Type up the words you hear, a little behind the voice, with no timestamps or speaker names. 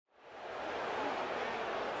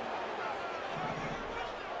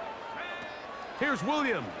Here's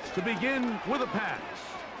Williams to begin with a pass.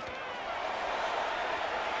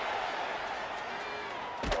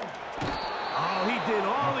 Oh, he did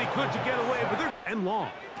all he could to get away, but they're and long.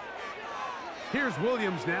 Here's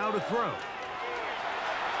Williams now to throw.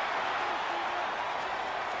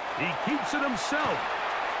 He keeps it himself.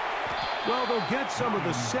 Well, they'll get some of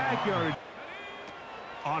the sack yardage.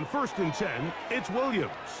 On 1st and 10, it's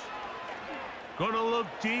Williams. Gonna look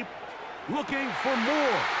deep, looking for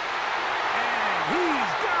more. And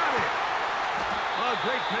he's got it. A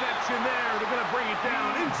great connection there. They're gonna bring it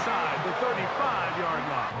down inside the 35-yard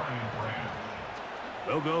line.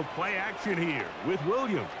 They'll go play action here with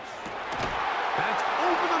Williams. That's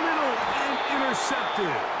over the middle and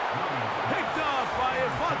intercepted. Picked off by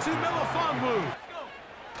Afonso Melifonwu.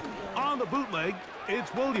 On the bootleg,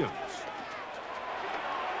 it's Williams.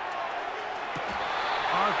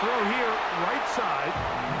 Our throw here, right side.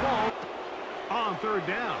 Ball on 3rd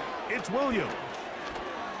down. It's Williams.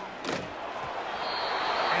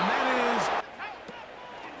 And that is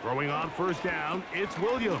throwing on 1st down. It's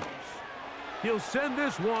Williams. He'll send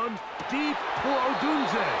this one deep for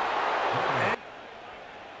Odunze.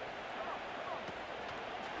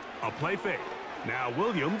 A play fake. Now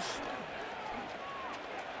Williams.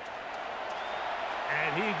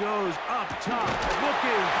 And he goes up top,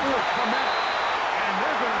 looking for Clement. And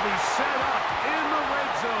they're going to be set up in the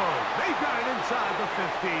red zone. They've got it inside the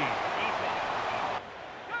 15.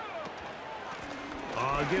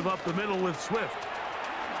 Give up the middle with Swift.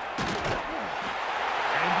 And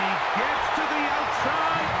he gets to the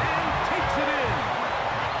outside and takes it in.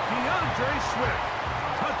 DeAndre Swift.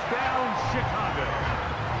 Touchdown, Chicago.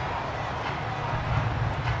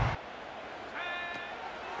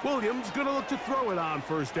 Williams going to look to throw it on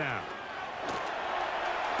 1st down.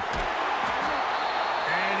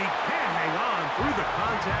 And he can't hang on through the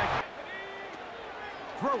contact.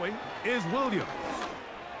 Throwing is Williams.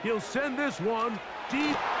 He'll send this one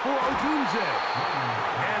deep for Odunze.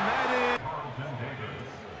 And that is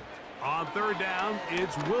on 3rd down,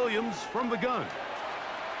 it's Williams from the gun.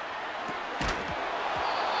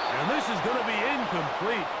 And this is going to be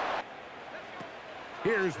incomplete.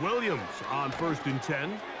 Here's Williams on 1st and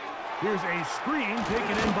 10. Here's a screen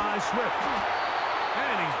taken in by Swift.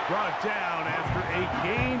 And he's brought down after a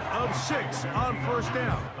gain of 6 on 1st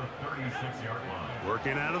down.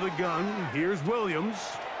 Working out of the gun, here's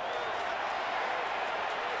Williams.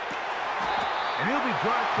 And he'll be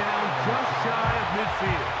brought down just shy of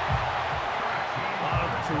midfield.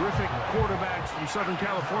 Terrific quarterbacks from Southern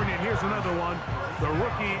California, and here's another one. The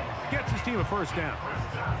rookie gets his team a 1st down.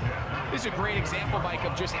 This is a great example, Mike,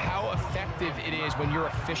 of just how effective it is when you're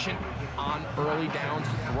efficient on early downs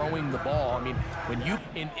throwing the ball. I mean, when you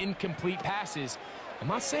in incomplete passes, I'm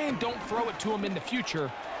not saying don't throw it to him in the future,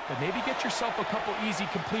 but maybe get yourself a couple easy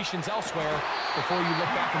completions elsewhere before you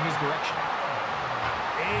look back in his direction.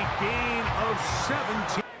 A gain of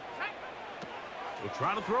 17. We'll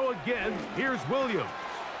try to throw again. Here's Williams.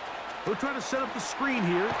 They'll try to set up the screen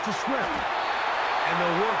here to Swift. And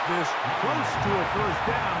they'll work this close to a 1st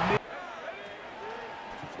down.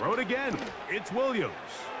 To throw it again, it's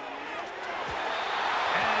Williams.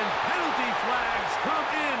 And penalty flags come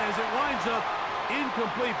in as it winds up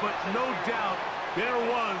incomplete, but no doubt there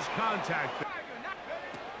was contact.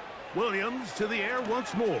 Williams to the air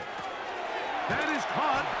once more. That is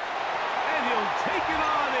caught, and he'll take it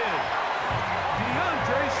on in.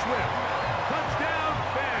 DeAndre Swift, touchdown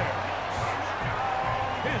Bears.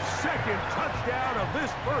 His 2nd touchdown of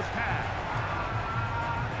this 1st half.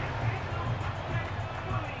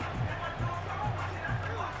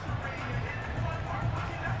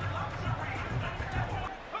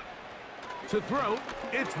 To throw,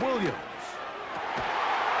 it's Williams.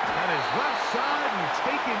 That is left side and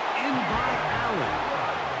taken in by Allen.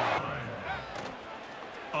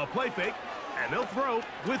 A play fake, and they'll throw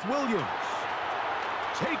with Williams.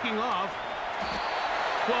 Taking off.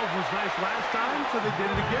 12 was nice last time, so they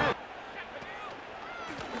did it again.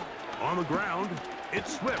 On the ground,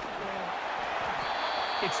 it's Swift.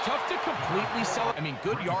 It's tough to completely sell. I mean,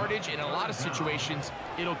 good yardage in a lot of situations.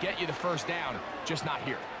 It'll get you the 1st down, just not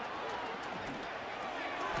here.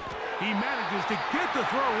 He manages to get the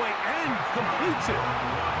throw away and completes it.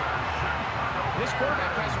 This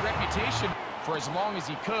quarterback has a reputation for as long as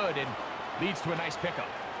he could and leads to a nice pickup.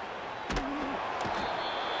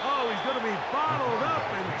 Oh, he's going to be bottled up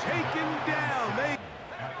and taken down.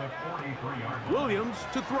 Williams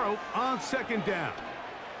to throw on 2nd down.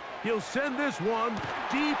 He'll send this one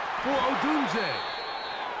deep for Odunze.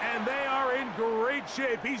 And they are in great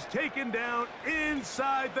shape. He's taken down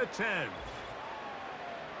inside the 10.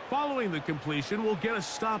 Following the completion, we'll get a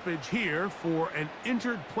stoppage here for an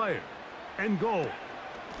injured player. and goal.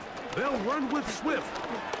 They'll run with Swift.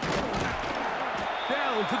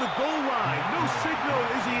 Down to the goal line. No signal.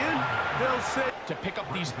 Is he in? They'll say. To pick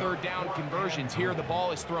up these third down conversions here, the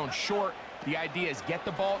ball is thrown short. The idea is get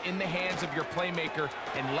the ball in the hands of your playmaker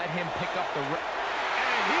and let him pick up the...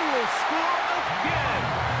 And he will score again.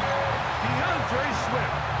 DeAndre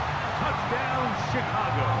Swift. Touchdown,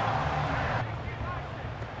 Chicago.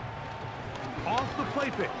 Off the play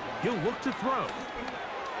fake. He'll look to throw.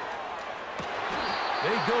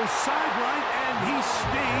 They go sideline, and he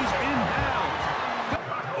stays in bounds.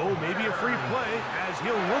 Oh, maybe a free play as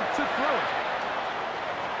he'll look to throw it.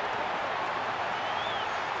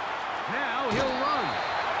 Now he'll run.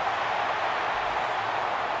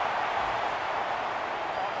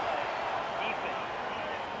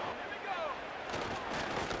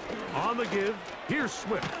 On the give, here's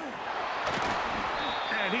Swift.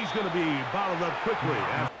 And he's going to be bottled up quickly.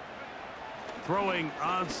 Throwing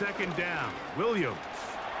on second down, Williams.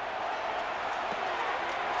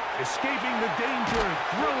 Escaping the danger,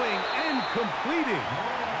 throwing and completing.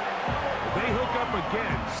 They hook up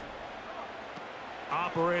again.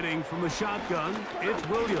 Operating from the shotgun, it's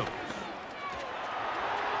Williams.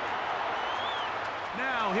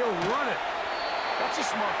 Now he'll run it. That's a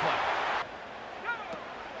smart play.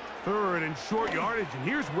 Third and short yardage, and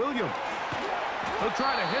here's Williams. They'll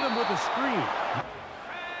try to hit him with a screen.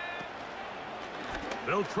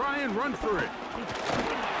 They'll try and run for it.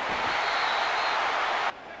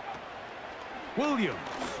 Williams.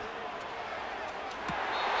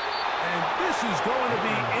 And this is going to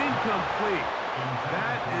be incomplete.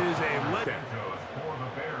 That is a letdown. For the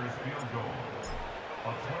Bears field goal. A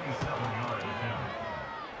 27-yard attempt.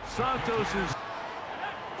 Santos is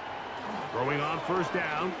throwing on first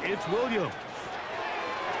down. It's Williams.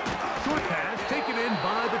 Short pass taken in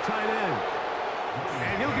by the tight end.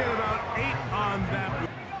 And he'll get about 8 on that.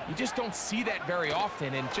 You just don't see that very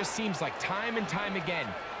often, and it just seems like time and time again,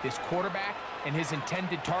 this quarterback and his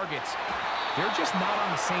intended targets, they're just not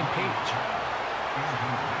on the same page.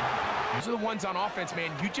 Those are the ones on offense,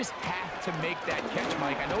 man. You just have to make that catch,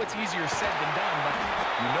 Mike. I know it's easier said than done, but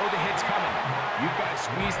you know the hit's coming. You've got to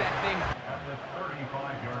squeeze that thing. At the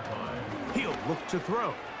 35-yard line. He'll look to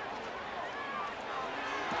throw.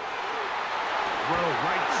 Throw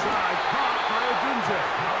right side, caught by Olsen.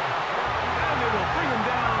 And they will bring him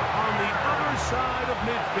down on the other side of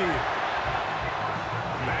midfield.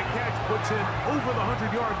 That catch puts him over the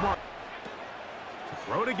 100-yard mark. To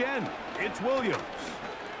throw it again, it's Williams.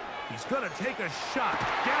 He's going to take a shot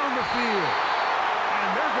down the field. And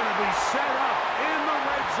they're going to be set up in the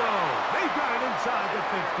red zone. They've got it inside the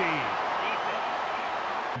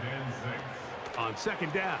 15. On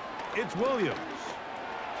second down, it's Williams.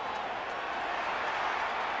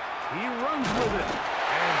 He runs with it,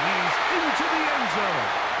 and he's into the end zone.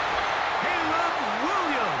 Caleb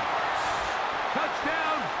Williams.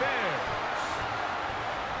 Touchdown, Bears.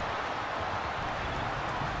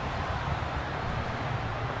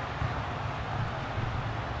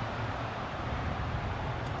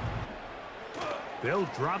 They'll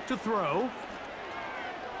drop to throw.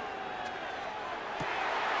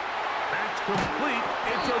 That's complete.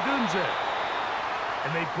 It's Olsen.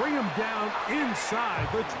 And they bring him down inside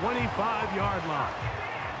the 25-yard line.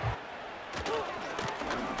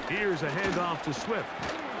 Here's a handoff to Swift.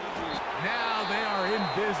 Now they are in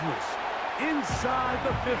business. Inside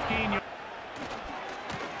the 15-yard.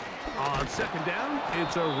 On second down,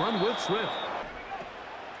 it's a run with Swift.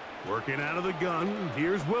 Working out of the gun,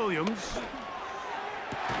 here's Williams.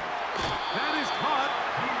 That is caught.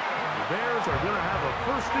 The Bears are going to have a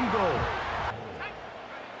first and goal.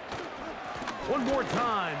 One more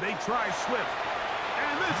time, they try Swift.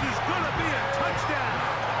 And this is going to be a touchdown.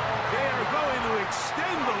 They are going to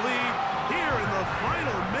extend the lead here in the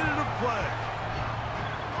final minute of play.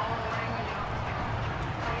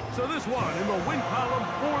 So this one in the win column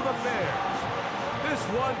for the Bears. This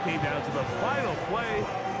one came down to the final play.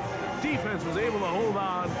 Defense was able to hold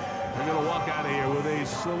on. They're going to walk out of here with a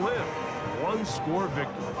slim one-score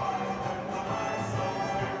victory.